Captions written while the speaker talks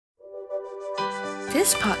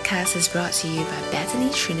This podcast is brought to you by Bethany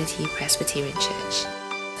Trinity Presbyterian Church.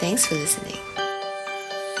 Thanks for listening.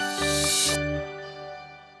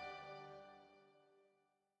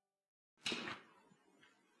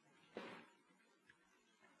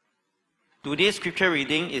 Today's scripture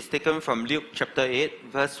reading is taken from Luke chapter 8,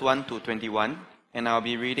 verse 1 to 21, and I'll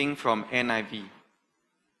be reading from NIV.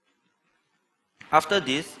 After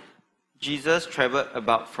this, Jesus traveled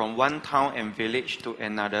about from one town and village to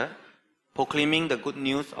another, proclaiming the good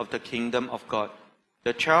news of the kingdom of God.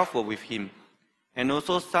 The 12 were with him, and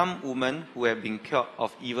also some women who had been cured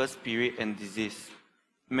of evil spirit and disease.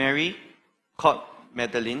 Mary, called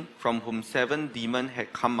Magdalene, from whom 7 demons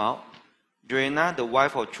had come out, Joanna, the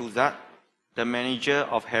wife of Chuza, the manager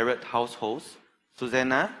of Herod's household,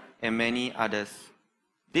 Susanna, and many others.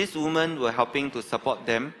 These women were helping to support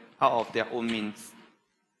them out of their own means.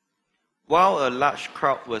 While a large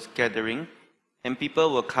crowd was gathering, and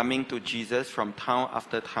people were coming to Jesus from town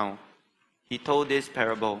after town, he told this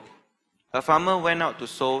parable. A farmer went out to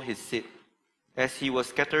sow his seed. As he was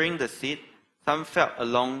scattering the seed, some fell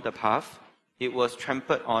along the path. It was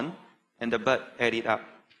trampled on, and the bird ate it up.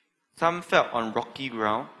 Some fell on rocky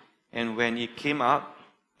ground, and when it came up,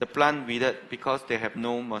 the plant withered because they have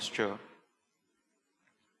no moisture.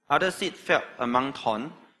 Other seed fell among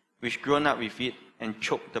thorns, which grew up with it and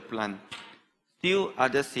choked the plant. Still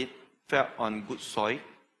other seed fell on good soil.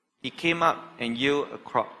 It came up and yielded a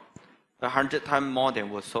crop, 100 times more than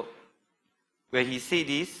was sowed. When he said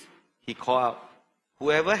this, he called out,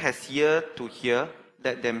 "Whoever has ear to hear,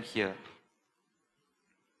 let them hear."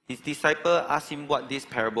 His disciples asked him what this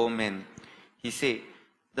parable meant. He said,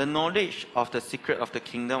 "The knowledge of the secret of the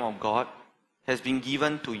kingdom of God has been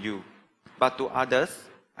given to you, but to others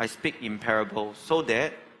I speak in parables, so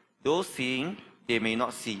that though seeing they may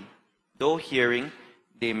not see, though hearing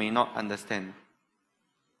they may not understand."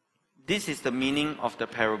 This is the meaning of the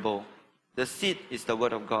parable. The seed is the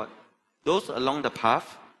word of God. Those along the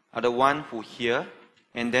path are the ones who hear,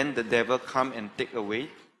 and then the devil come and take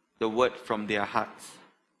away the word from their hearts,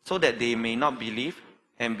 so that they may not believe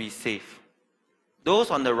and be saved.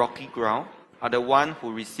 Those on the rocky ground are the ones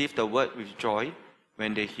who receive the word with joy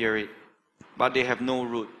when they hear it, but they have no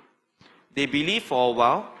root. They believe for a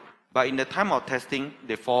while, but in the time of testing,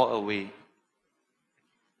 they fall away.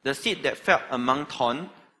 The seed that fell among thorns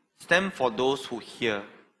stand for those who hear,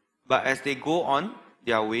 but as they go on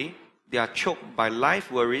their way, they are choked by life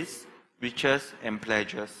worries, riches, and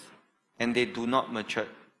pleasures, and they do not mature.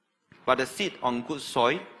 But the seed on good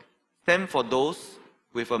soil stand for those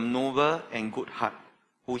with a noble and good heart,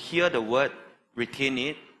 who hear the word, retain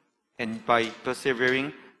it, and by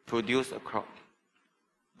persevering produce a crop.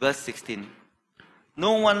 Verse 16.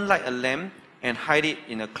 No one light a lamp and hide it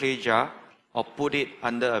in a clay jar or put it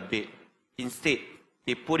under a bed. Instead,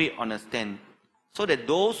 they put it on a stand, so that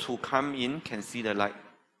those who come in can see the light.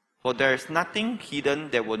 For there is nothing hidden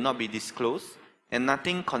that will not be disclosed, and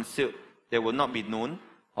nothing concealed that will not be known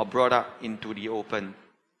or brought up into the open.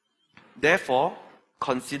 Therefore,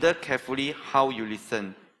 consider carefully how you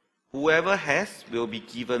listen. Whoever has will be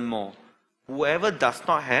given more. Whoever does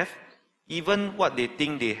not have, even what they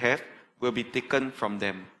think they have, will be taken from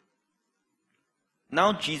them.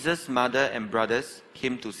 Now Jesus' mother and brothers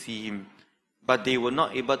came to see him, but they were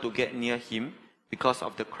not able to get near him because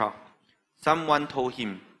of the crowd. Someone told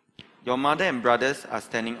him, "Your mother and brothers are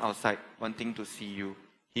standing outside, wanting to see you."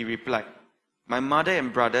 He replied, "My mother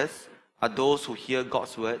and brothers are those who hear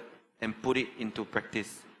God's word and put it into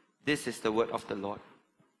practice." This is the word of the Lord.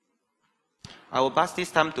 I will pass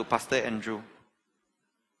this time to Pastor Andrew.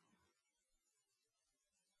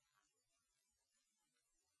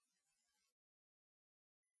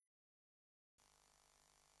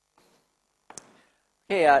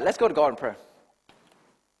 Okay, let's go to God in prayer.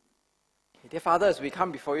 Dear Father, as we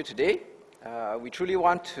come before you today, we truly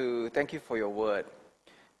want to thank you for your word.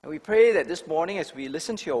 And we pray that this morning, as we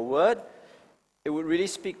listen to your word, it would really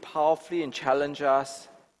speak powerfully and challenge us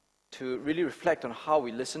to really reflect on how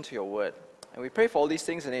we listen to your word. And we pray for all these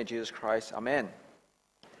things in the name of Jesus Christ. Amen.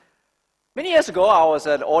 Many years ago, I was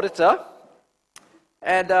an auditor.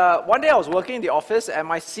 And one day I was working in the office, and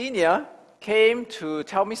my senior came to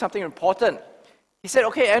tell me something important. He said,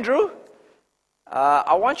 "Okay, Andrew,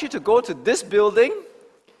 I want you to go to this building,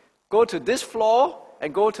 go to this floor,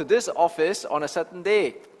 and go to this office on a certain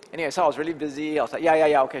day." Anyway, so I was really busy. I was like,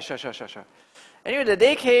 yeah, okay, sure. Anyway, the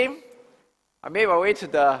day came. I made my way to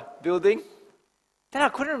the building. Then I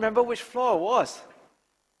couldn't remember which floor it was.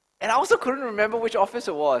 And I also couldn't remember which office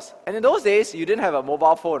it was. And in those days, you didn't have a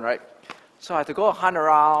mobile phone, right? So I had to go hunt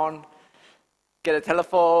around, get a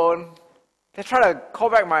telephone, then try to call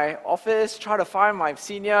back my office, try to find my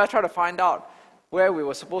senior, try to find out where we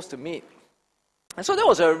were supposed to meet. And so that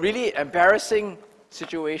was a really embarrassing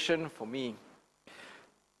situation for me.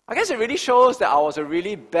 I guess it really shows that I was a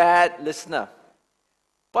really bad listener.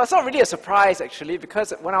 But it's not really a surprise, actually,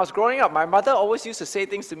 because when I was growing up, my mother always used to say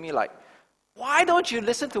things to me like, "Why don't you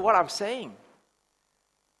listen to what I'm saying?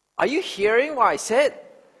 Are you hearing what I said?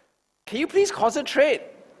 Can you please concentrate?"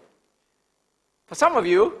 For some of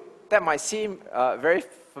you, that might seem very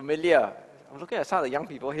familiar. I'm looking at some of the young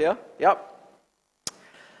people here. Yep.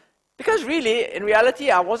 Because really, in reality,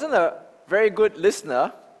 I wasn't a very good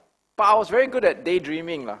listener, but I was very good at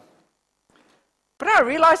daydreaming. But then I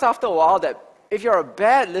realized after a while that if you're a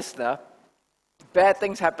bad listener, bad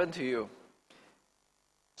things happen to you.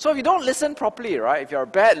 So if you don't listen properly, right, if you're a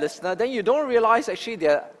bad listener, then you don't realize actually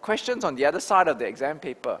there are questions on the other side of the exam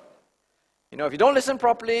paper. You know, if you don't listen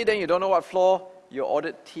properly, then you don't know what floor your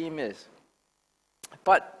audit team is.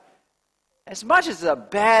 But as much as it's a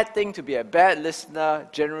bad thing to be a bad listener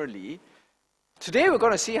generally, today we're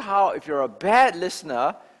going to see how if you're a bad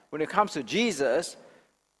listener when it comes to Jesus,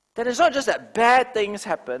 then it's not just that bad things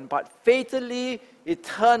happen, but fatally,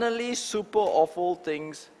 eternally, super awful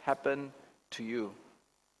things happen to you.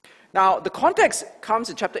 Now, the context comes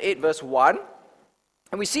in chapter 8, verse 1,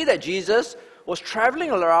 and we see that Jesus was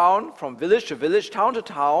traveling around from village to village, town to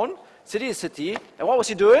town, city to city, and what was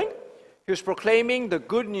he doing? He was proclaiming the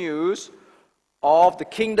good news of the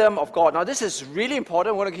kingdom of God. Now, this is really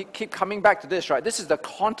important. We're going to keep coming back to this, right? This is the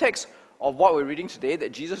context of what we're reading today,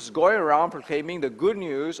 that Jesus is going around proclaiming the good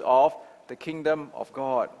news of the kingdom of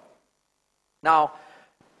God. Now,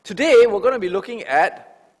 today we're going to be looking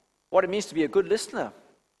at what it means to be a good listener.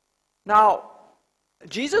 Now,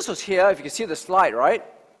 Jesus was here, if you can see the slide, right?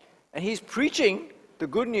 And he's preaching the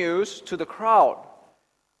good news to the crowd.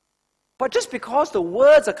 But just because the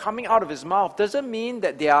words are coming out of his mouth doesn't mean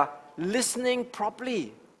that they are listening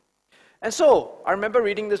properly. And so, I remember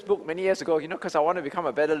reading this book many years ago, because I want to become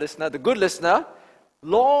a better listener. The Good Listener,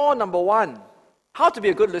 law number 1, how to be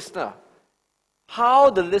a good listener.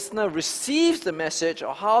 How the listener receives the message,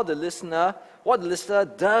 or what the listener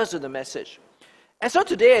does with the message. And so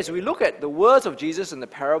today, as we look at the words of Jesus in the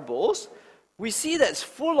parables, we see that it's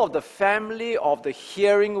full of the family of the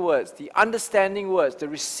hearing words, the understanding words, the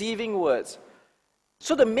receiving words.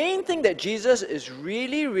 So the main thing that Jesus is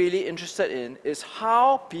really, really interested in is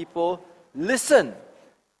how people listen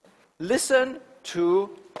to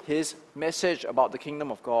his message about the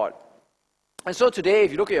kingdom of God. And so today,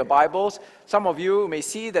 if you look at your Bibles, some of you may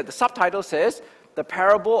see that the subtitle says, the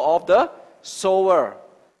parable of the sower.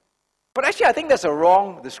 But actually, I think that's a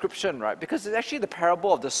wrong description, right? Because it's actually the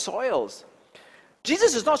parable of the soils.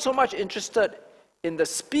 Jesus is not so much interested in the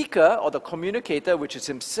speaker or the communicator, which is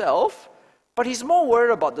himself, but he's more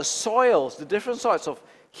worried about the soils, the different sorts of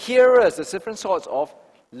hearers, the different sorts of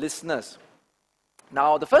listeners.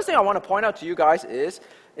 Now, the first thing I want to point out to you guys is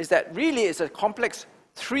that really it's a complex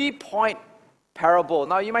 3-point parable.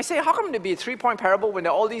 Now, you might say, how come it be a 3-point parable when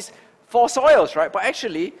there are all these 4 soils, right? But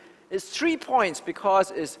actually, it's 3 points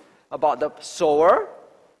because it's about the sower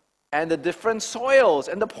and the different soils.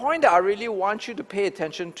 And the point that I really want you to pay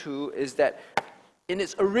attention to is that in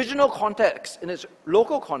its original context, in its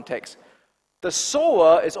local context, the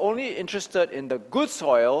sower is only interested in the good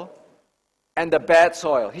soil and the bad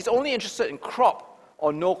soil. He's only interested in crop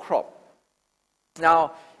or no crop.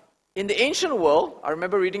 Now, in the ancient world, I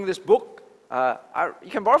remember reading this book. You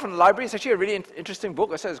can borrow from the library. It's actually a really interesting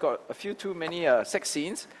book. I said it's got a few too many sex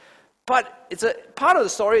scenes. But part of the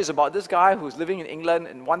story is about this guy who's living in England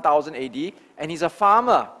in 1000 AD, and he's a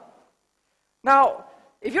farmer. Now,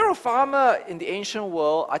 if you're a farmer in the ancient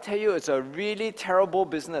world, I tell you, it's a really terrible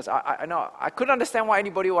business. I know, I couldn't understand why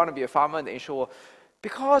anybody would want to be a farmer in the ancient world.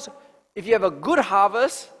 Because if you have a good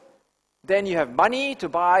harvest, then you have money to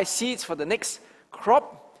buy seeds for the next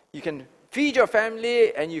crop. You can feed your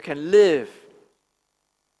family, and you can live.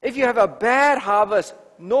 If you have a bad harvest,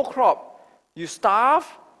 no crop, you starve,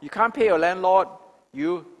 you can't pay your landlord,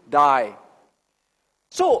 you die.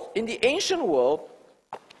 So, in the ancient world,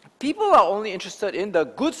 people are only interested in the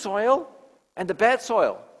good soil and the bad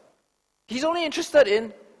soil. He's only interested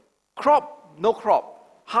in crop, no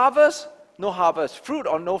crop, harvest, no harvest, fruit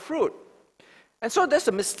or no fruit. And so there's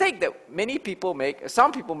a mistake that many people make,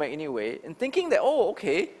 some people make anyway, in thinking that,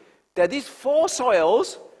 there are these 4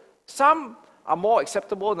 soils, some are more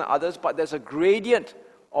acceptable than others, but there's a gradient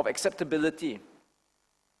of acceptability.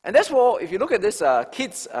 And that's why, if you look at this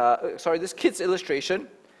kid's illustration,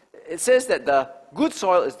 it says that the good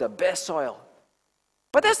soil is the best soil.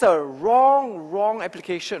 But that's the wrong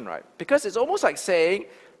application, right? Because it's almost like saying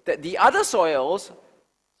that the other soils,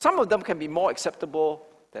 some of them can be more acceptable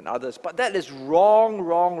than others. But that is wrong,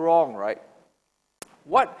 right?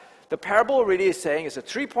 What the parable really is saying is a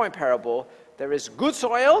 3-point parable. There is good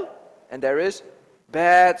soil and there is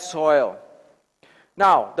bad soil.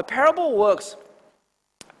 Now, the parable works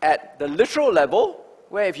at the literal level,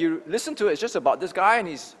 where if you listen to it, it's just about this guy and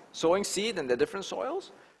he's sowing seed in the different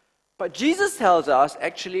soils. But Jesus tells us,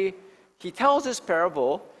 actually, he tells this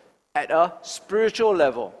parable at a spiritual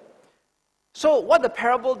level. So what the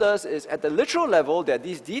parable does is, at the literal level, there are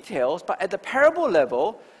these details, but at the parable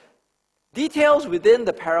level, details within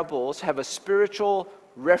the parables have a spiritual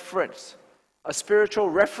reference, a spiritual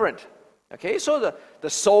referent. Okay, so the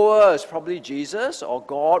sower is probably Jesus or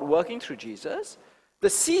God working through Jesus. The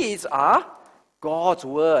seeds are God's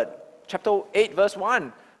word. Chapter 8, verse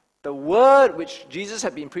 1. The word which Jesus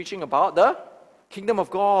had been preaching about, the kingdom of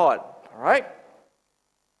God. All right?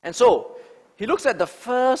 And so, he looks at the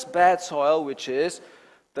first bad soil, which is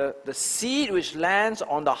the seed which lands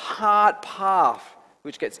on the hard path,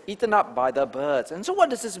 which gets eaten up by the birds. And so what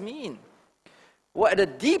does this mean? Well, at a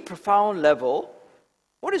deep, profound level,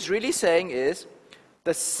 what it's really saying is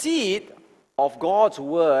the seed of God's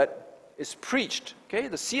word is preached. Okay?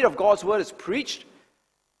 The seed of God's word is preached.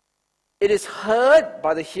 It is heard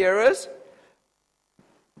by the hearers,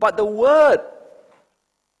 but the word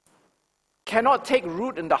cannot take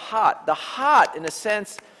root in the heart. The heart, in a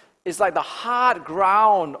sense, is like the hard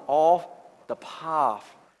ground of the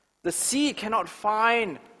path. The seed cannot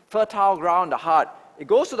find fertile ground in the heart. It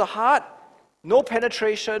goes to the heart, no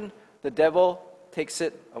penetration, the devil takes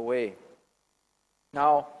it away.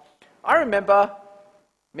 Now, I remember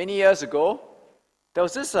many years ago, there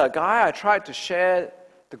was this guy I tried to share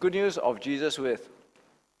the good news of Jesus with.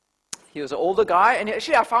 He was an older guy, and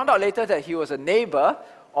actually I found out later that he was a neighbor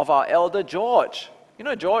of our Elder George. You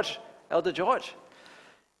know George, Elder George?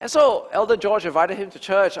 And so Elder George invited him to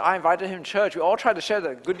church, I invited him to church. We all tried to share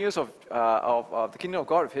the good news of the kingdom of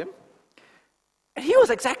God with him. And he was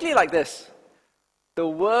exactly like this. The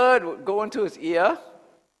word would go into his ear,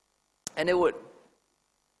 and it would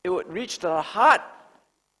reach the heart,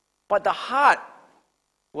 but the heart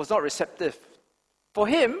was not receptive. For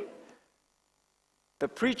him, the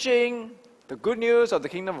preaching, the good news of the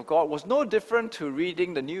kingdom of God was no different to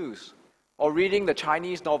reading the news, or reading the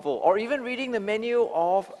Chinese novel, or even reading the menu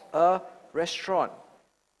of a restaurant.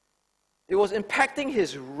 It was impacting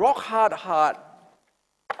his rock-hard heart,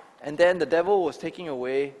 and then the devil was taking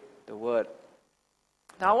away the word.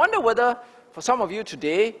 Now I wonder whether, for some of you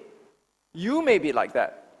today, you may be like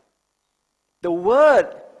that. The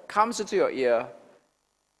word comes into your ear,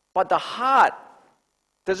 but the heart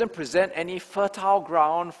doesn't present any fertile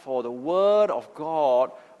ground for the word of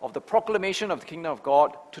God, of the proclamation of the kingdom of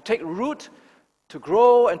God, to take root, to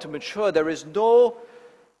grow, and to mature. There is no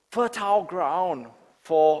fertile ground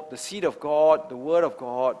for the seed of God, the word of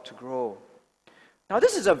God, to grow. Now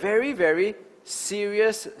this is a very, very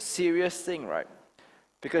serious thing, right?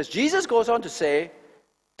 Because Jesus goes on to say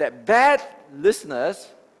that bad listeners,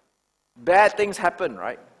 bad things happen,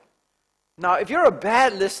 right? Now, if you're a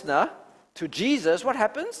bad listener to Jesus, what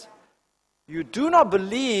happens? You do not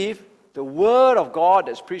believe the word of God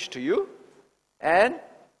that's preached to you, and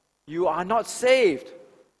you are not saved.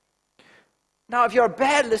 Now, if you're a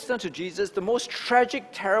bad listener to Jesus, the most tragic,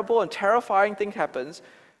 terrible, and terrifying thing happens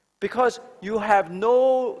because you have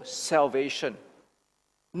no salvation.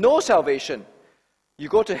 No salvation. You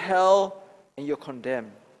go to hell and you're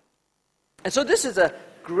condemned. And so this is a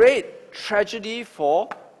great tragedy for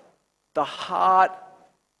the hard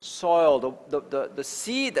soil, the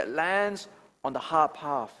seed that lands on the hard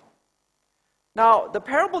path. Now, the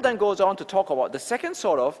parable then goes on to talk about the second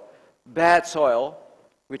sort of bad soil,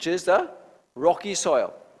 which is the rocky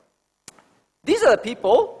soil. These are the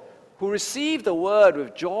people who receive the word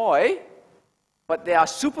with joy, but they are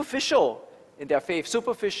superficial in their faith,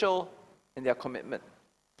 superficial in their commitment.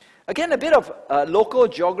 Again, a bit of local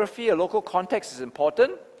geography, a local context is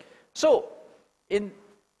important. So, in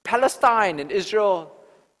Palestine, in Israel,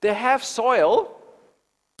 they have soil,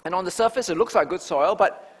 and on the surface it looks like good soil,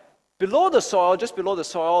 but below the soil, just below the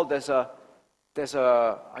soil, there's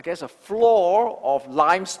a floor of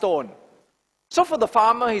limestone. So for the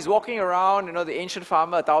farmer, he's walking around, the ancient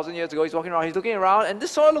farmer 1,000 years ago, he's walking around, he's looking around, and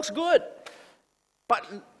this soil looks good. But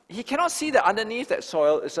he cannot see that underneath that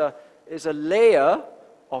soil is a layer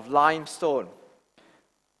of limestone.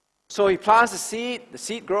 So he plants the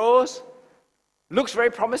seed grows, looks very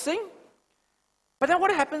promising, but then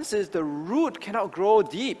what happens is the root cannot grow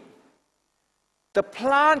deep. The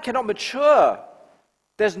plant cannot mature.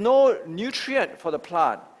 There's no nutrient for the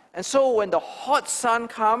plant. And so when the hot sun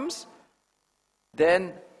comes,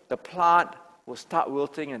 then the plant will start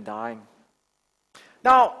wilting and dying.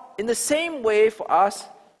 Now, in the same way for us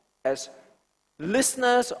as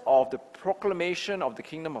listeners of the proclamation of the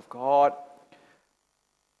kingdom of God,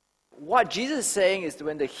 what Jesus is saying is that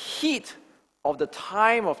when the heat of the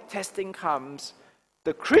time of testing comes,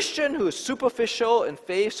 the Christian who is superficial in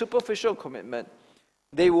faith, superficial commitment,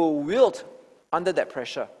 they will wilt under that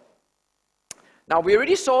pressure. Now, we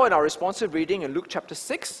already saw in our responsive reading in Luke chapter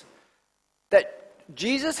 6 that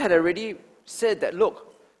Jesus had already said that,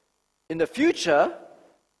 look, in the future,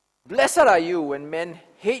 blessed are you when men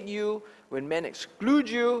hate you, when men exclude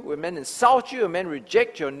you, when men insult you, and men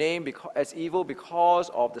reject your name as evil because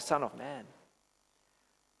of the Son of Man.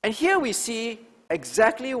 And here we see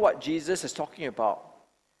exactly what Jesus is talking about.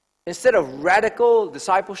 Instead of radical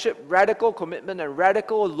discipleship, radical commitment, and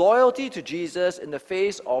radical loyalty to Jesus in the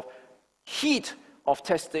face of heat of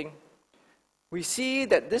testing, we see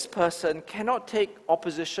that this person cannot take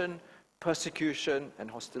opposition, persecution, and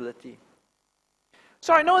hostility.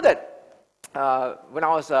 So I know that when I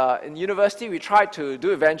was in university, we tried to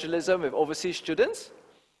do evangelism with overseas students.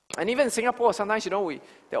 And even in Singapore, sometimes, there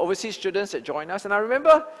are overseas students that join us. And I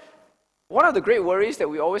remember one of the great worries that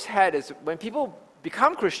we always had is when people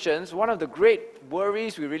become Christians, one of the great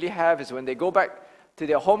worries we really have is when they go back to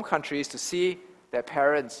their home countries to see their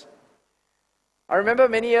parents. I remember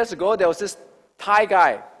many years ago, there was this Thai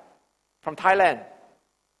guy from Thailand.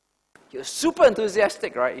 He was super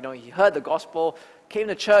enthusiastic, right? He heard the gospel, came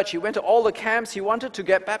to church, he went to all the camps, he wanted to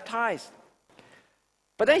get baptized.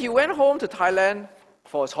 But then he went home to Thailand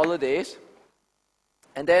for his holidays,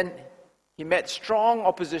 and then he met strong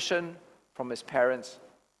opposition from his parents.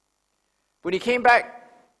 When he came back,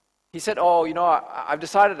 he said, I've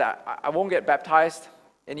decided that I won't get baptized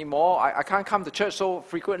anymore. I can't come to church so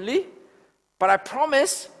frequently, but I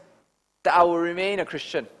promise that I will remain a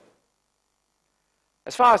Christian.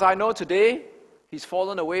 As far as I know today, he's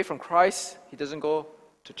fallen away from Christ. He doesn't go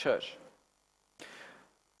to church.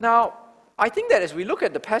 Now, I think that as we look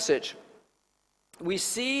at the passage, we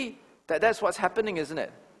see that that's what's happening, isn't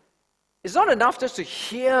it? It's not enough just to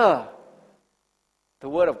hear the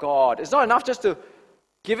word of God. It's not enough just to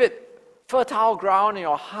give it fertile ground in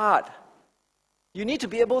your heart. You need to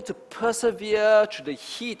be able to persevere through the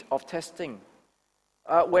heat of testing.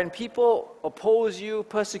 When people oppose you,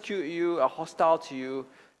 persecute you, are hostile to you,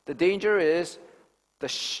 the danger is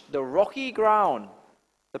the rocky ground.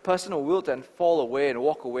 The person will wilt and fall away and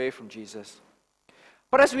walk away from Jesus.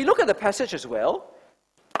 But as we look at the passage as well,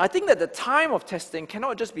 I think that the time of testing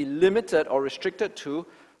cannot just be limited or restricted to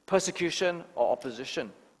persecution or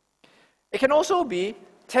opposition. It can also be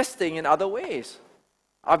testing in other ways.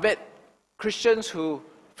 I've met Christians who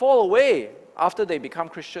fall away after they become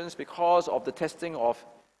Christians because of the testing of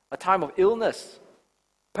a time of illness,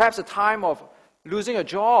 perhaps a time of losing a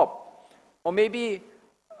job, or maybe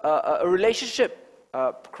a relationship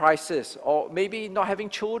crisis, or maybe not having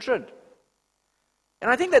children. And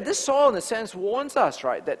I think that this Saul, in a sense, warns us,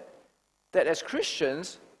 right, that as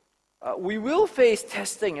Christians, we will face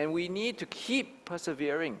testing and we need to keep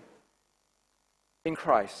persevering in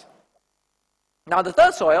Christ. Now, the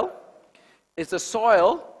third soil is the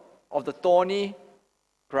soil of the thorny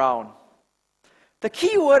ground. The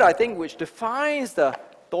key word, I think, which defines the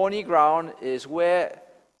thorny ground is where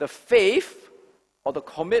the faith or the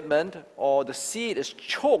commitment or the seed is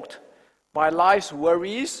choked by life's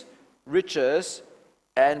worries, riches,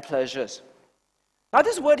 and pleasures. Now,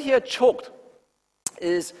 this word here, choked,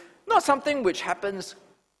 is not something which happens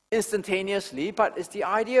instantaneously, but it's the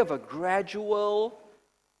idea of a gradual,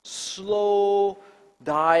 slow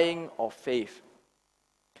dying of faith.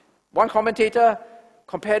 One commentator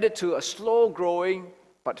compared it to a slow-growing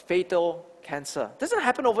but fatal cancer. It doesn't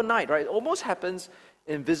happen overnight, right? It almost happens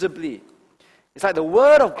invisibly. It's like the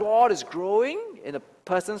Word of God is growing in a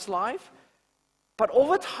person's life, but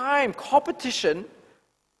over time, competition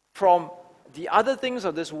from the other things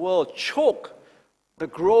of this world choke the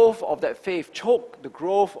growth of that faith, choke the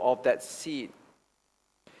growth of that seed.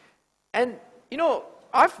 And,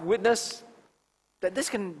 I've witnessed that this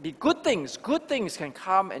can be good things. Good things can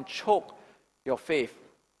come and choke your faith.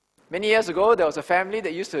 Many years ago, there was a family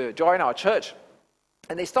that used to join our church,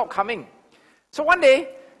 and they stopped coming. So one day,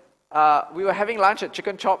 we were having lunch at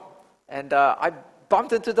Chicken Chop, and I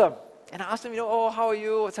bumped into them. And I asked them, how are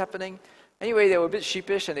you? What's happening? Anyway, they were a bit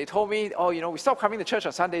sheepish, and they told me, we stopped coming to church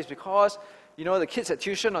on Sundays because, the kids had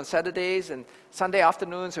tuition on Saturdays and Sunday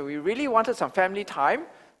afternoons, and we really wanted some family time.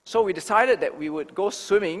 So we decided that we would go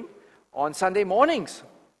swimming on Sunday mornings.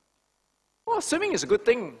 Well, swimming is a good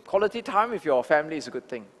thing. Quality time with your family is a good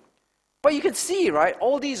thing. But you can see, right,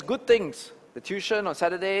 all these good things, the tuition on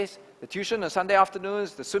Saturdays, the tuition on Sunday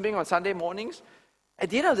afternoons, the swimming on Sunday mornings, at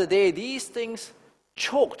the end of the day, these things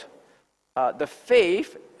choked the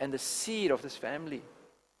faith and the seed of this family.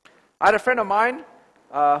 I had a friend of mine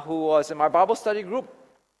who was in my Bible study group,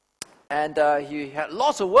 and he had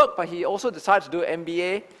lots of work, but he also decided to do an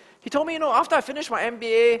MBA. He told me, after I finish my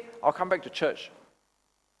MBA, I'll come back to church.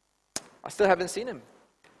 I still haven't seen him.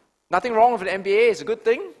 Nothing wrong with an MBA, it's a good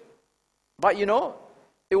thing. But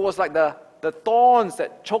it was like the thorns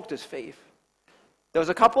that choked his faith. There was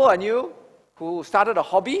a couple I knew who started a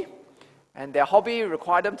hobby, and their hobby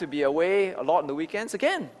required them to be away a lot on the weekends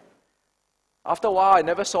again. After a while, I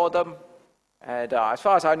never saw them, and as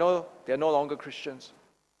far as I know, they're no longer Christians.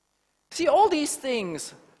 See, all these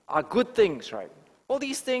things are good things, right? All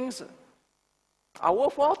these things are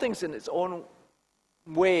worthwhile things in its own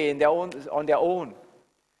way, on their own.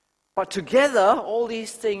 But together, all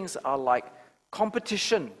these things are like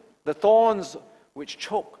competition, the thorns which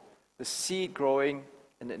choke the seed growing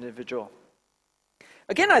in the individual.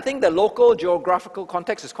 Again, I think the local geographical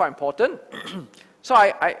context is quite important. So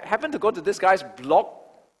I happened to go to this guy's blog,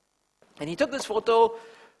 and he took this photo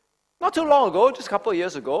not too long ago, just a couple of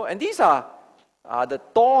years ago, and these are the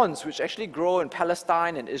thorns which actually grow in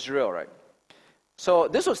Palestine and Israel, right? So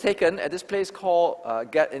this was taken at this place called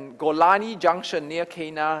in Golani Junction near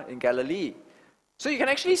Cana in Galilee. So you can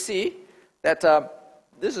actually see that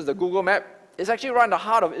this is the Google map. It's actually right in the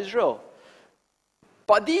heart of Israel.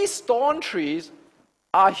 But these thorn trees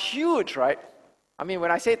are huge, right? I mean,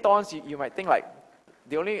 when I say thorns, you might think like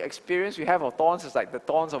the only experience we have of thorns is like the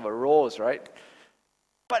thorns of a rose, right?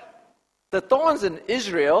 But the thorns in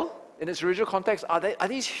Israel, in its original context, are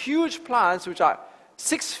these huge plants which are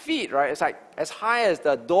 6 feet, right? It's like as high as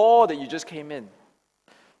the door that you just came in.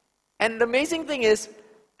 And the amazing thing is,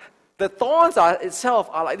 the thorns itself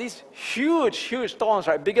are like these huge, huge thorns,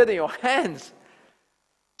 right? Bigger than your hands.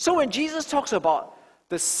 So when Jesus talks about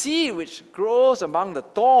the seed which grows among the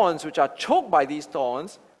thorns, which are choked by these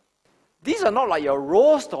thorns, these are not like your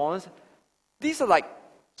rose thorns. These are like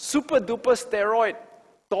super duper steroid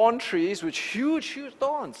thorn trees with huge, huge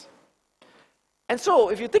thorns. And so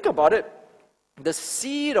if you think about it, the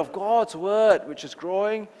seed of God's word, which is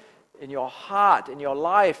growing in your heart, in your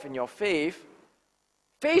life, in your faith,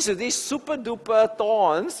 faced with these super duper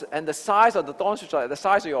thorns and the size of the thorns, which are the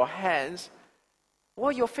size of your hands,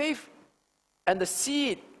 well, your faith and the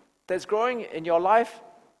seed that's growing in your life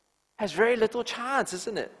has very little chance,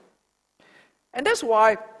 isn't it? And that's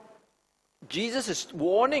why Jesus is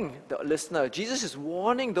warning the listener. Jesus is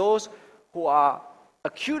warning those who are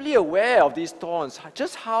acutely aware of these thorns,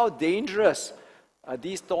 just how dangerous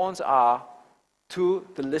these thorns are to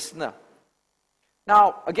the listener.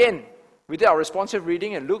 Now, again, we did our responsive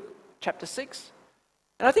reading in Luke chapter 6.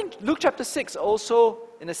 And I think Luke chapter 6 also,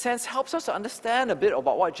 in a sense, helps us to understand a bit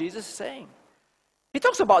about what Jesus is saying. He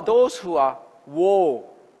talks about those who are woe.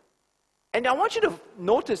 And I want you to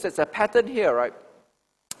notice there's a pattern here, right?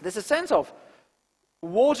 There's a sense of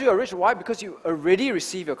woe to you, rich. Why? Because you already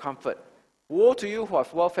receive your comfort. Woe to you who are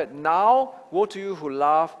well fed now. Woe to you who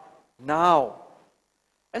laugh now.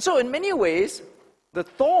 And so in many ways, the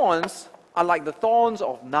thorns are like the thorns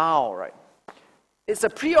of now, right? It's a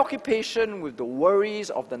preoccupation with the worries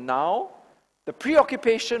of the now, the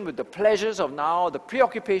preoccupation with the pleasures of now, the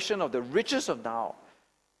preoccupation of the riches of now,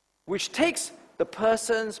 which takes the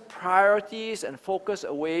person's priorities and focus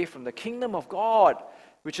away from the kingdom of God,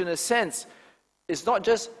 which in a sense is not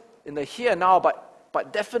just in the here and now,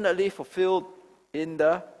 but definitely fulfilled in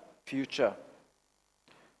the future.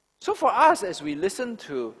 So for us, as we listen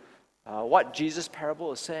to what Jesus'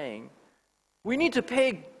 parable is saying, we need to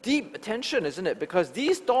pay deep attention, isn't it? Because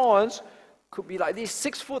these thorns could be like these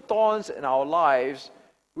 6-foot thorns in our lives,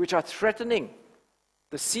 which are threatening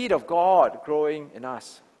the seed of God growing in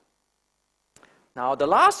us. Now, the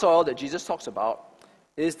last soil that Jesus talks about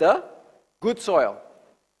is the good soil.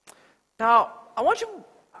 Now, I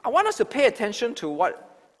want us to pay attention to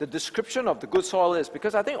what the description of the good soil is,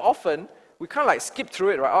 because I think often we kind of like skip through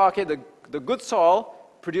it, right? Oh, okay, the good soil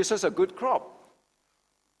produces a good crop.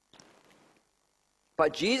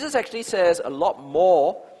 But Jesus actually says a lot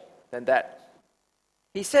more than that.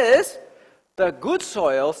 He says, the good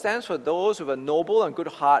soil stands for those with a noble and good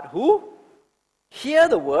heart who hear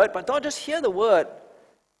the word, but not just hear the word,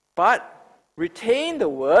 but retain the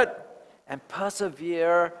word and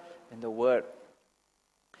persevere in the word.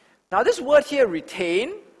 Now this word here,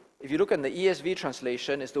 retain, if you look in the ESV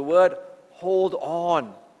translation, is the word hold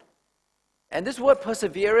on. And this word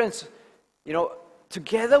perseverance,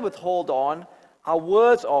 together with hold on, are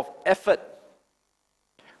words of effort,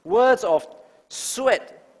 words of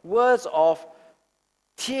sweat, words of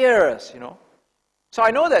tears, So I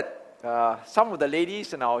know that some of the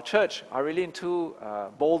ladies in our church are really into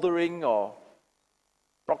bouldering or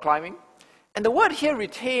rock climbing. And the word here,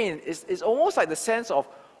 retain, is almost like the sense of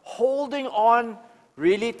holding on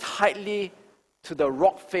really tightly to the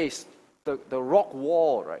rock face, the rock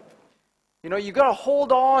wall, right? You know, you got to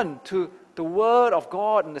hold on to the Word of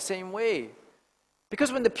God in the same way.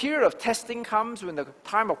 Because when the period of testing comes, when the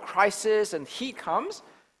time of crisis and heat comes,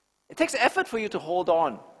 it takes effort for you to hold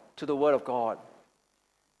on to the Word of God.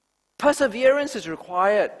 Perseverance is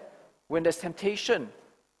required when there's temptation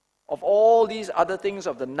of all these other things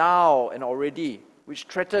of the now and already, which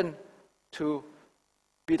threaten to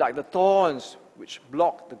be like the thorns which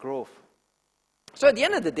block the growth. So at the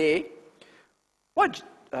end of the day, what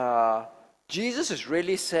Jesus is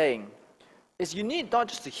really saying is you need not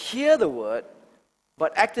just to hear the Word,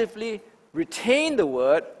 but actively retain the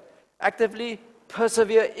Word, actively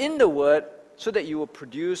persevere in the Word, so that you will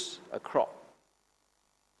produce a crop.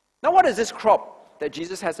 Now, what is this crop that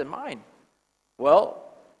Jesus has in mind? Well,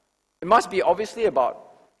 it must be obviously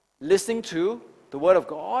about listening to the Word of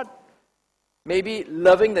God, maybe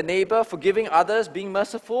loving the neighbor, forgiving others, being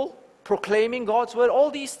merciful, proclaiming God's Word.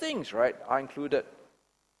 All these things, right, are included.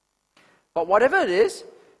 But whatever it is,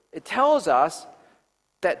 it tells us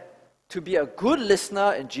that to be a good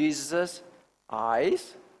listener in Jesus'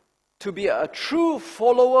 eyes, to be a true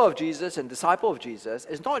follower of Jesus and disciple of Jesus,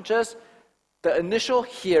 is not just the initial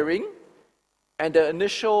hearing and the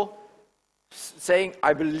initial saying,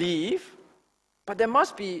 I believe, but there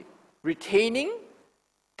must be retaining,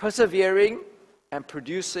 persevering, and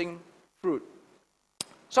producing fruit.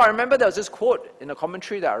 So I remember there was this quote in a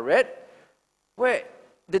commentary that I read, where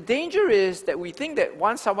the danger is that we think that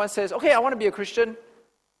once someone says, okay, I want to be a Christian,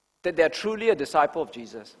 that they're truly a disciple of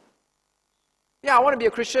Jesus. Yeah, I want to be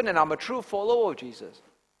a Christian and I'm a true follower of Jesus.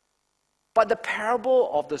 But the parable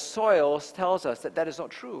of the soils tells us that that is not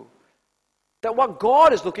true. That what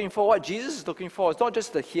God is looking for, what Jesus is looking for, is not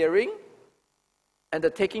just the hearing and the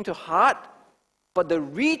taking to heart, but the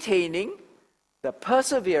retaining, the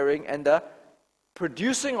persevering, and the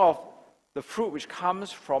producing of the fruit which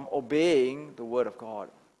comes from obeying the Word of God.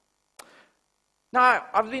 Now,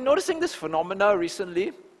 I've been noticing this phenomena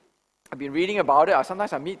recently. I've been reading about it.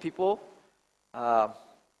 Sometimes I meet people. And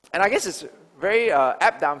I guess it's very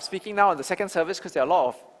apt that I'm speaking now in the second service because there are a lot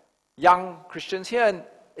of young Christians here. And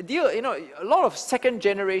a lot of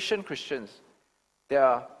second-generation Christians.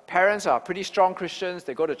 Their parents are pretty strong Christians.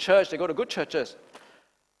 They go to church. They go to good churches.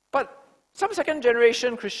 But some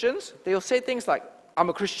second-generation Christians, they'll say things like, I'm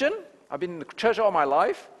a Christian. I've been in the church all my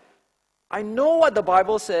life. I know what the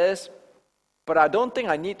Bible says, but I don't think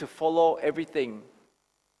I need to follow everything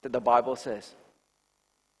that the Bible says.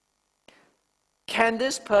 Can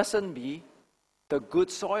this person be the good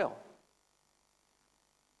soil?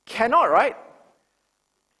 Cannot, right?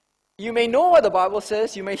 You may know what the Bible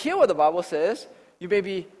says, you may hear what the Bible says, you may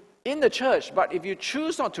be in the church, but if you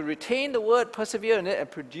choose not to retain the Word, persevere in it, and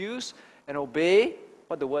produce and obey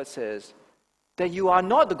what the Word says, then you are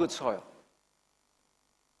not the good soil.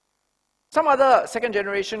 Some other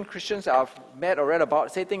second-generation Christians that I've met or read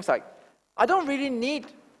about say things like, I don't really need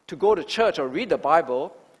to go to church or read the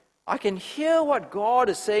Bible. I can hear what God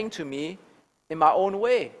is saying to me in my own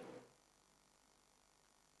way.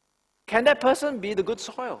 Can that person be the good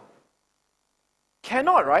soil?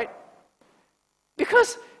 Cannot, right?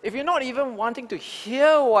 Because if you're not even wanting to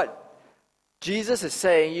hear what Jesus is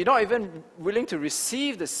saying, you're not even willing to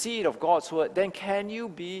receive the seed of God's Word, then can you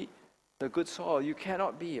be the good soil? You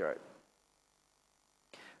cannot be, right?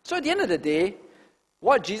 So at the end of the day,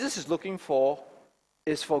 what Jesus is looking for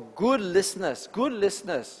is for good listeners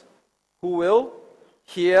who will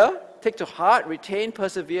hear, take to heart, retain,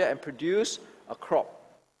 persevere, and produce a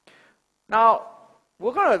crop. Now,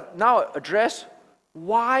 we're going to now address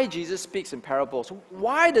why Jesus speaks in parables.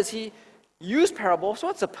 Why does he use parables?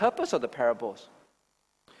 What's the purpose of the parables?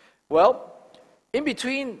 Well, in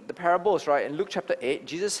between the parables, right, in Luke chapter 8,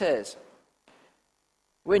 Jesus says,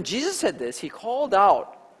 when Jesus said this, he called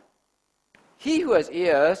out, he who has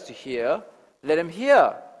ears to hear, let him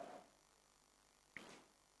hear.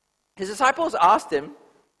 His disciples asked him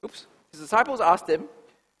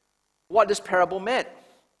what this parable meant.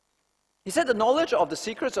 He said, the knowledge of the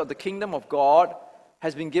secrets of the kingdom of God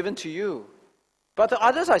has been given to you. But to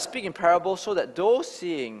others I speak in parables, so that though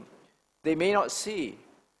seeing, they may not see.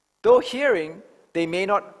 Though hearing, they may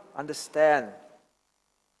not understand.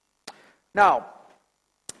 Now,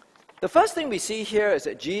 the first thing we see here is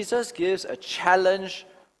that Jesus gives a challenge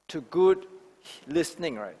to good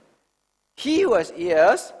listening, right? He who has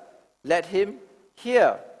ears, let him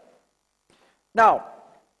hear. Now,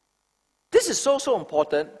 this is so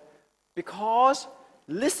important because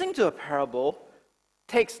listening to a parable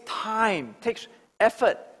takes time, takes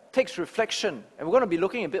effort, takes reflection. And we're going to be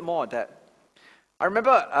looking a bit more at that I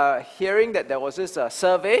remember hearing that there was this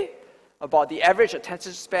survey about the average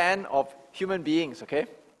attention span of human beings, okay?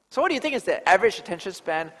 So what do you think is the average attention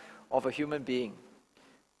span of a human being?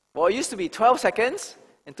 Well, it used to be 12 seconds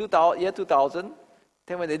in year 2000.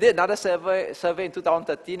 Then when they did another survey in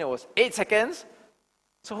 2013, it was 8 seconds.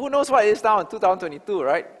 So who knows what it is now in 2022,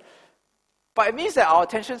 right? But it means that our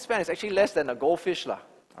attention span is actually less than a goldfish, all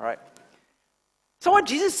right? So what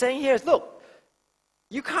Jesus is saying here is, look,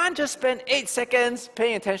 you can't just spend 8 seconds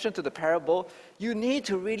paying attention to the parable. You need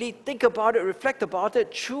to really think about it, reflect about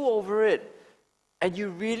it, chew over it. And you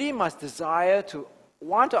really must desire to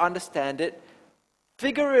want to understand it,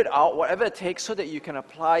 figure it out, whatever it takes, so that you can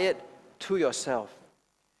apply it to yourself.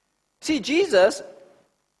 See, Jesus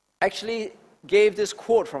actually gave this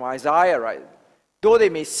quote from Isaiah, right? Though they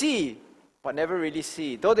may see, but never really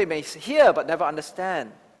see. Though they may hear, but never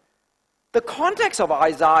understand. The context of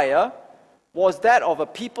Isaiah was that of a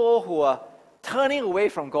people who are turning away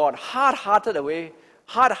from God, hard-hearted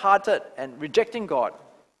and rejecting God.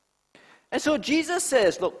 And so Jesus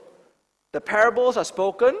says, look, the parables are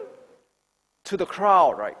spoken to the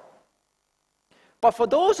crowd, right? But for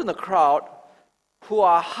those in the crowd who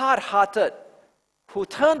are hard-hearted, who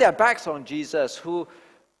turn their backs on Jesus, who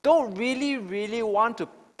don't really want to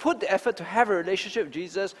put the effort to have a relationship with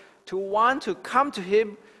Jesus, to want to come to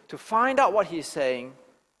Him, to find out what He's saying,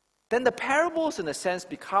 then the parables, in a sense,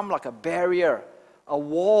 become like a barrier, a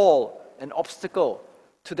wall, an obstacle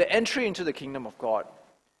to the entry into the kingdom of God.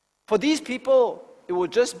 For these people, it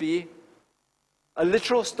would just be a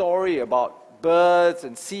literal story about birds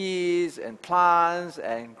and seas and plants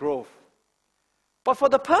and growth. But for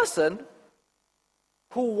the person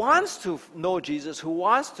who wants to know Jesus, who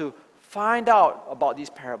wants to find out about these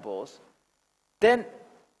parables, then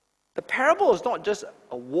the parable is not just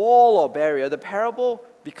a wall or barrier. The parable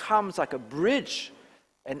becomes like a bridge,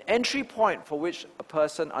 an entry point for which a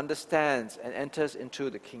person understands and enters into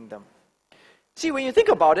the kingdom. See, when you think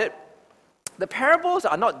about it, the parables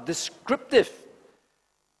are not descriptive.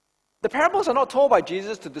 The parables are not told by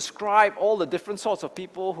Jesus to describe all the different sorts of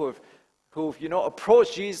people who've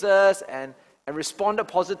approached Jesus and responded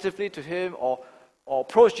positively to Him, or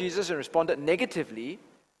approached Jesus and responded negatively.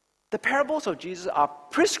 The parables of Jesus are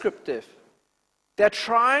prescriptive. They're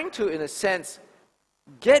trying to, in a sense,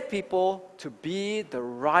 get people to be the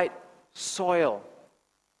right soil.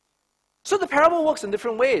 So the parable works in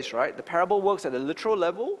different ways, right? The parable works at a literal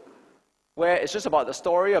level, where it's just about the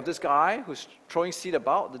story of this guy who's throwing seed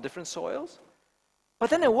about the different soils. But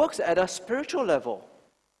then it works at a spiritual level,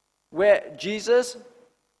 where Jesus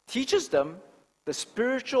teaches them the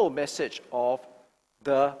spiritual message of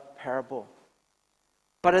the parable.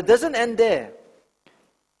 But it doesn't end there,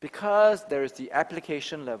 because there is the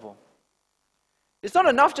application level. It's not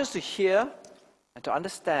enough just to hear and to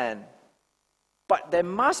understand, but there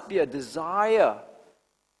must be a desire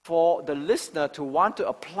for the listener to want to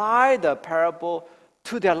apply the parable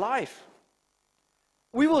to their life.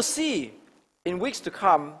 We will see in weeks to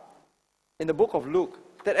come in the book of Luke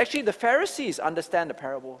that actually the Pharisees understand the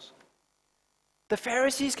parables. The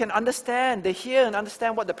Pharisees can understand, they hear and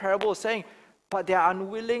understand what the parable is saying, but they are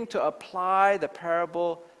unwilling to apply the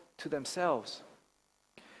parable to themselves.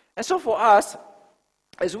 And so for us,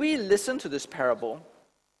 as we listen to this parable,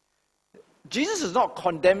 Jesus is not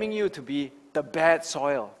condemning you to be the bad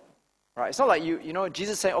soil. Right? It's not like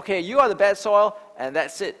Jesus saying, okay, you are the bad soil, and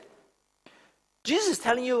that's it. Jesus is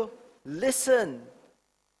telling you, listen.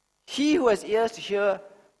 He who has ears to hear,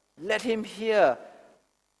 let him hear.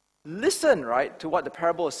 Listen, right, to what the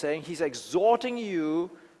parable is saying. He's exhorting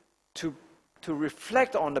you to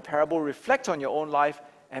reflect on the parable, reflect on your own life,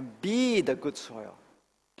 and be the good soil.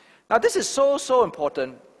 Now, this is so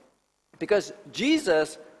important, because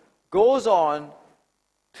Jesus goes on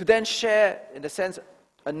to then share, in a sense,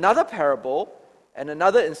 another parable and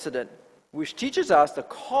another incident which teaches us the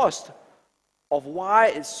cost of why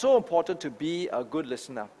it's so important to be a good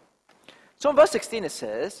listener. So in verse 16 it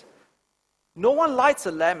says, "No one lights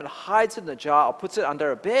a lamp and hides it in a jar or puts it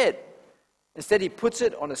under a bed. Instead, he puts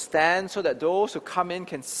it on a stand so that those who come in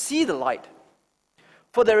can see the light.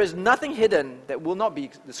 For there is nothing hidden that will not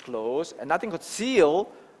be disclosed, and nothing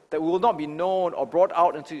concealed that will not be known or brought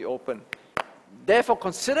out into the open. Therefore,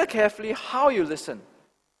 consider carefully how you listen.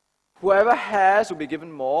 Whoever has will be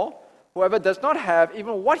given more. Whoever does not have,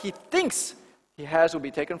 even what he thinks he has will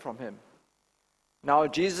be taken from him." Now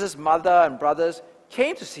Jesus' mother and brothers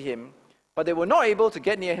came to see him, but they were not able to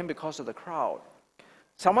get near him because of the crowd.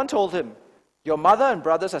 Someone told him, "Your mother and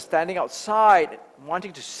brothers are standing outside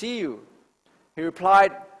wanting to see you." He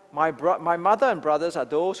replied, My mother and brothers are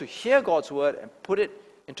those who hear God's word and put it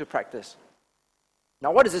into practice."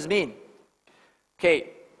 Now what does this mean?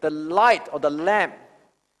 Okay, the light or the lamp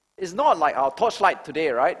is not like our torchlight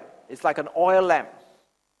today, right? It's like an oil lamp.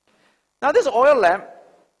 Now this oil lamp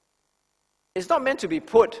is not meant to be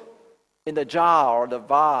put in the jar or the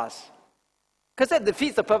vase, because that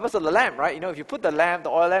defeats the purpose of the lamp, right? If you put the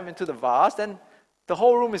oil lamp into the vase, then the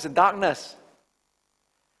whole room is in darkness.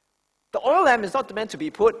 The oil lamp is not meant to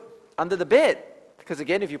be put under the bed, because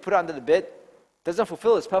again, if you put it under the bed, it doesn't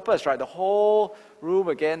fulfill its purpose, right? The whole room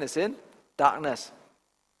again is in darkness.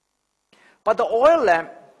 But the oil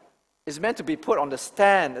lamp is meant to be put on the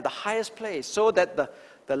stand at the highest place so that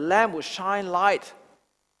the lamp will shine light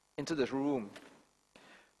into the room.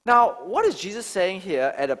 Now, what is Jesus saying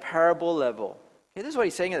here at a parable level? Okay, this is what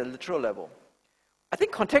he's saying at a literal level. I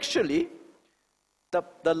think contextually,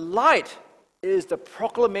 the light is the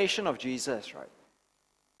proclamation of Jesus, right?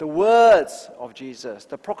 The words of Jesus,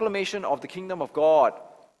 the proclamation of the kingdom of God.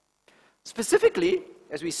 Specifically,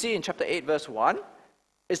 as we see in chapter 8, verse 1,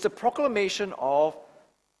 is the proclamation of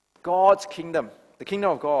God's kingdom, the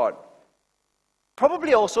kingdom of God.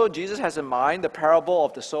 Probably also Jesus has in mind the parable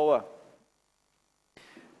of the sower.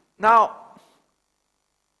 Now,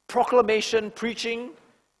 proclamation, preaching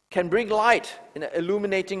can bring light in an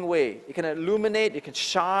illuminating way. It can illuminate, it can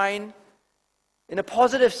shine in a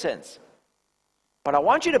positive sense. But I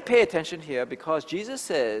want you to pay attention here, because Jesus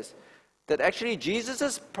says that actually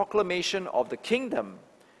Jesus' proclamation of the kingdom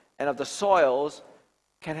and of the soils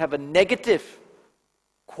can have a negative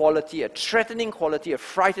quality, a threatening quality, a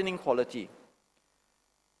frightening quality.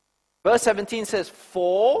 Verse 17 says,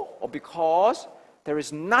 "For," or because, "there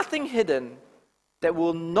is nothing hidden that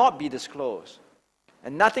will not be disclosed,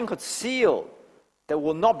 and nothing concealed that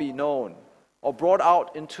will not be known or brought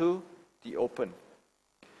out into the open."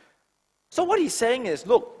 So what he's saying is,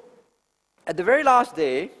 look, at the very last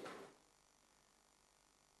day,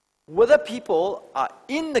 whether people are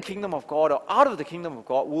in the kingdom of God or out of the kingdom of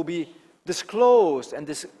God will be disclosed and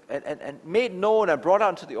made known and brought out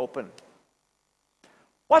into the open.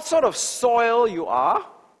 What sort of soil you are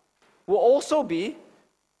will also be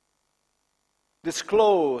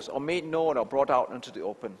disclosed or made known or brought out into the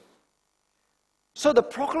open. So the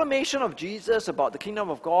proclamation of Jesus about the kingdom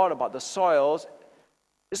of God, about the soils,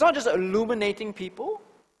 is not just illuminating people,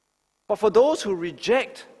 but for those who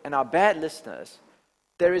reject and are bad listeners,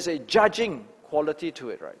 there is a judging quality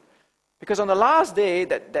to it, right? Because on the last day,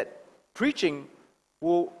 that preaching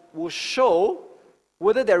will show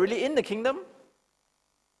whether they're really in the kingdom,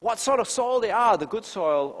 what sort of soil they are, the good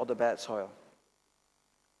soil or the bad soil.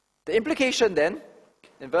 The implication then,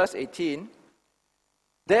 in verse 18,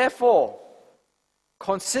 "Therefore,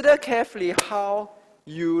 consider carefully how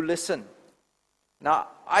you listen." Now,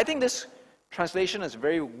 I think this translation is a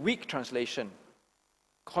very weak translation.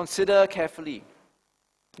 Consider carefully.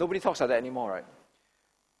 Nobody talks like that anymore, right?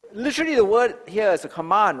 Literally, the word here is a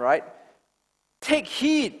command, right? Take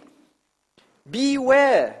heed.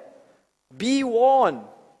 Beware. Be warned.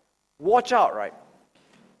 Watch out, right?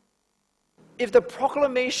 If the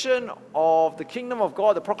proclamation of the kingdom of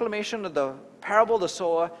God, the proclamation of the parable of the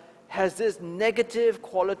sower, has this negative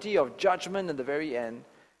quality of judgment in the very end,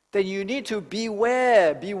 then you need to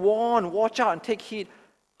beware, be warned, watch out, and take heed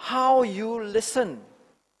how you listen.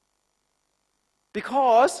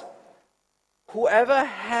 Because whoever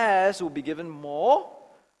has will be given more.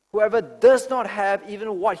 Whoever does not have,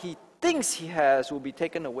 even what he thinks he has, will be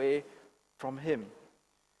taken away from him.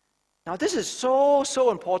 Now this is so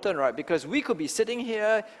important, right? Because we could be sitting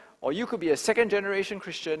here, or you could be a second-generation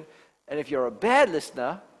Christian, and if you're a bad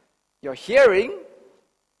listener, you're hearing,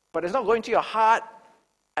 but it's not going to your heart,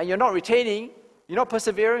 and you're not retaining, you're not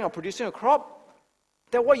persevering or producing a crop,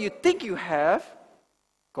 then what you think you have,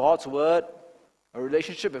 God's word, a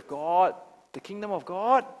relationship with God, the kingdom of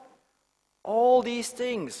God, all these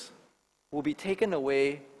things will be taken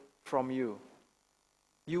away from you.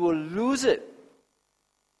 You will lose it.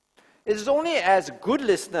 It is only as good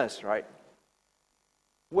listeners, right,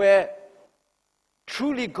 where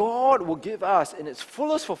truly God will give us in its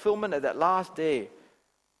fullest fulfillment at that last day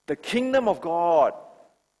the kingdom of God,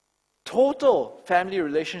 total family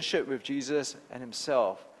relationship with Jesus and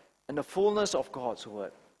himself, and the fullness of God's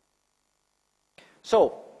word.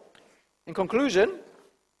 So, in conclusion,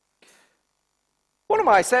 one of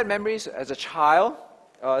my sad memories as a child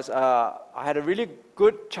was I had a really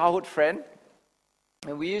good childhood friend,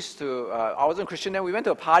 and we used to, I wasn't a Christian then, we went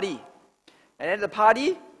to a party. And at the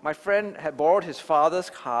party, my friend had borrowed his father's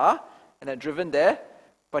car and had driven there,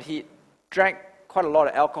 but he drank quite a lot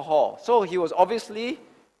of alcohol. So he was obviously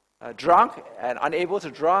drunk and unable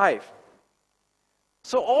to drive.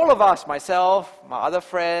 So all of us, myself, my other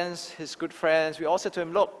friends, his good friends, we all said to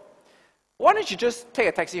him, look, why don't you just take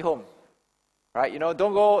a taxi home? Right?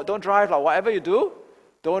 Don't drive. Like, whatever you do,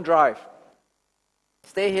 don't drive.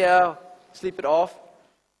 Stay here, sleep it off.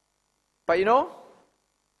 But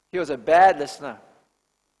he was a bad listener.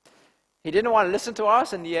 He didn't want to listen to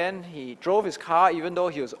us. In the end, he drove his car even though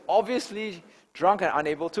he was obviously drunk and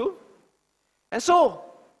unable to. And so,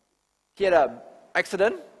 he had an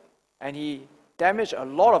accident and he damaged a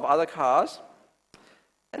lot of other cars.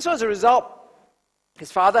 And so as a result,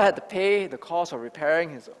 his father had to pay the cost of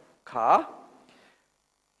repairing his car.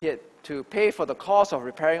 He had to pay for the cost of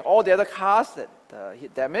repairing all the other cars that he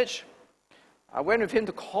had damaged. I went with him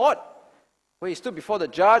to court, where he stood before the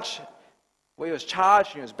judge, where he was charged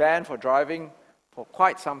and he was banned for driving for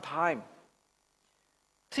quite some time.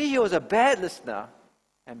 See, he was a bad listener,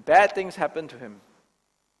 and bad things happened to him.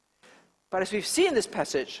 But as we've seen in this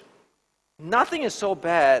passage, nothing is so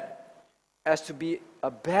bad as to be a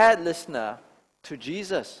bad listener to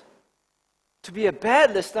Jesus. To be a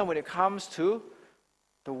bad listener when it comes to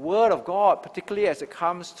the Word of God, particularly as it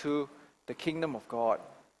comes to the kingdom of God.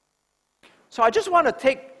 So I just want to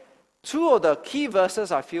take two of the key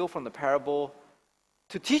verses I feel from the parable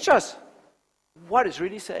to teach us what it's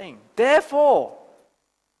really saying. Therefore,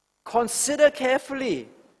 consider carefully,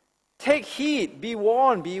 take heed, be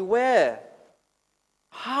warned, beware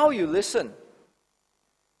how you listen.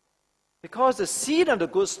 Because the seed of the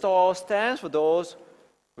good soil stands for those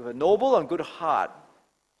with a noble and good heart,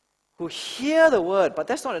 who hear the word, but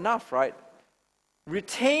that's not enough, right?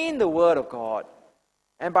 Retain the word of God,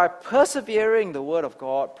 and by persevering the word of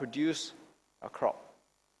God, produce a crop.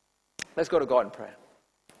 Let's go to God in prayer.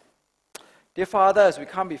 Dear Father, as we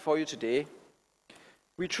come before you today,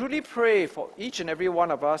 we truly pray for each and every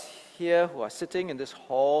one of us here who are sitting in this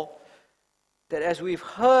hall, that as we've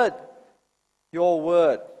heard your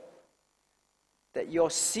word, that your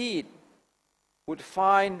seed would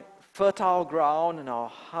find fertile ground in our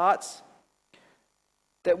hearts,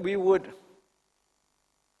 that we would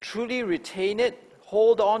truly retain it,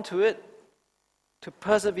 hold on to it, to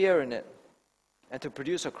persevere in it, and to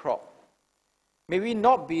produce a crop. May we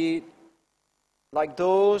not be like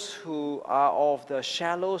those who are of the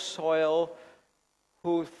shallow soil,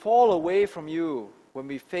 who fall away from you when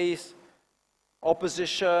we face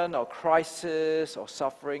opposition or crisis or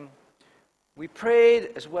suffering. We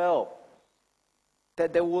prayed as well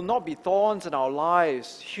that there will not be thorns in our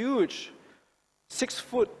lives, huge,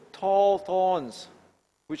 6-foot tall thorns,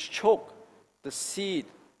 which choke the seed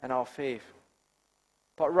and our faith.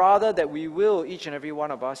 But rather that we will, each and every one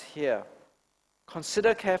of us here,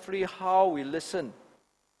 consider carefully how we listen,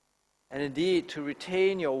 and indeed to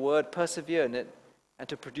retain your word, persevere in it, and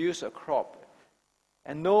to produce a crop.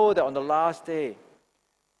 And know that on the last day,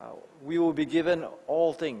 we will be given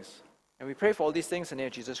all things. And we pray for all these things in the name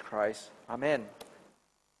of Jesus Christ. Amen.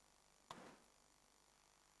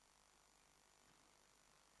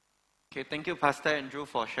 Okay, thank you, Pastor Andrew,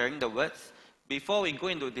 for sharing the words. Before we go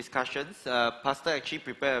into discussions, Pastor actually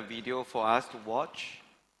prepared a video for us to watch.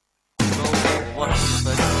 So we'll watch it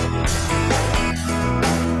first.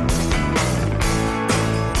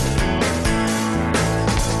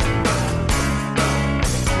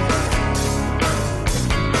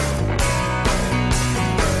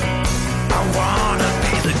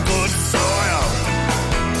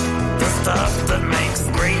 Stuff that makes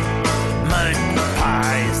great mud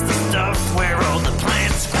pies, the stuff where all the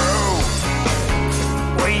plants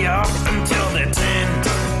grow way up until they're 10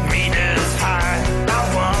 meters high. I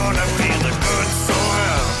wanna be the good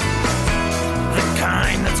soil, the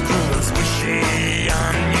kind that's cool and squishy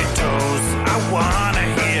on your toes. I wanna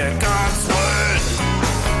hear God's word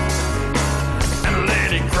and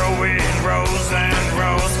let it grow in rows and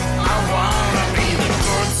rows. I wanna be the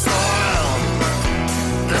good soil,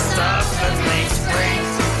 the stuff that makes great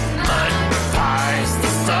mud pies,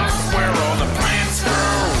 the stuff where all the plants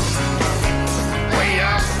grow way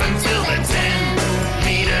up until they're 10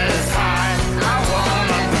 meters high. I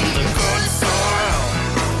wanna be the good soil,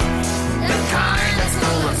 the kind that's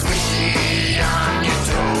cool and squishy on your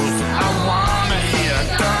toes. I wanna hear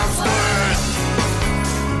God's word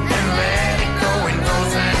and let it go in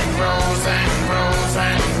rows and rows and rows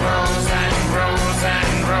and rows and rows and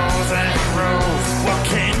rows and rows. Well,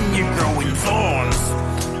 can you grow in thorns?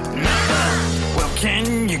 Nah. Well,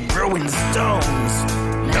 can you grow in stones?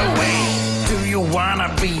 No way. Do you wanna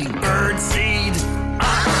be bird seed?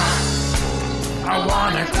 I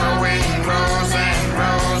wanna grow in rows and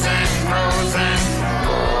rows and rows and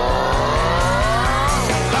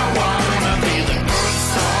I wanna be the good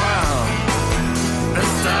soil, the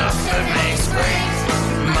stuff that makes great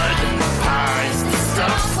mud pies, the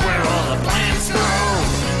stuff where all the plants grow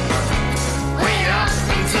way up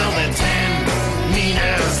until they're 10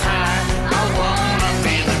 meters high. I want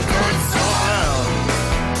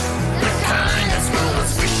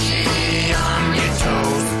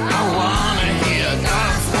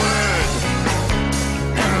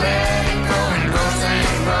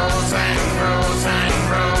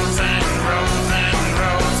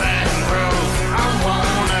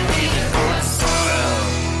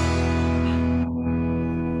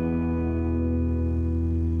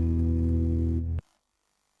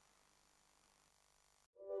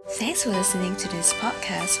Thanks for listening to this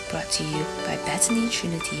podcast brought to you by Bethany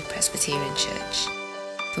Trinity Presbyterian Church.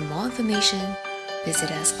 For more information,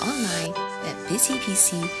 visit us online at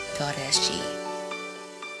busypc.sg.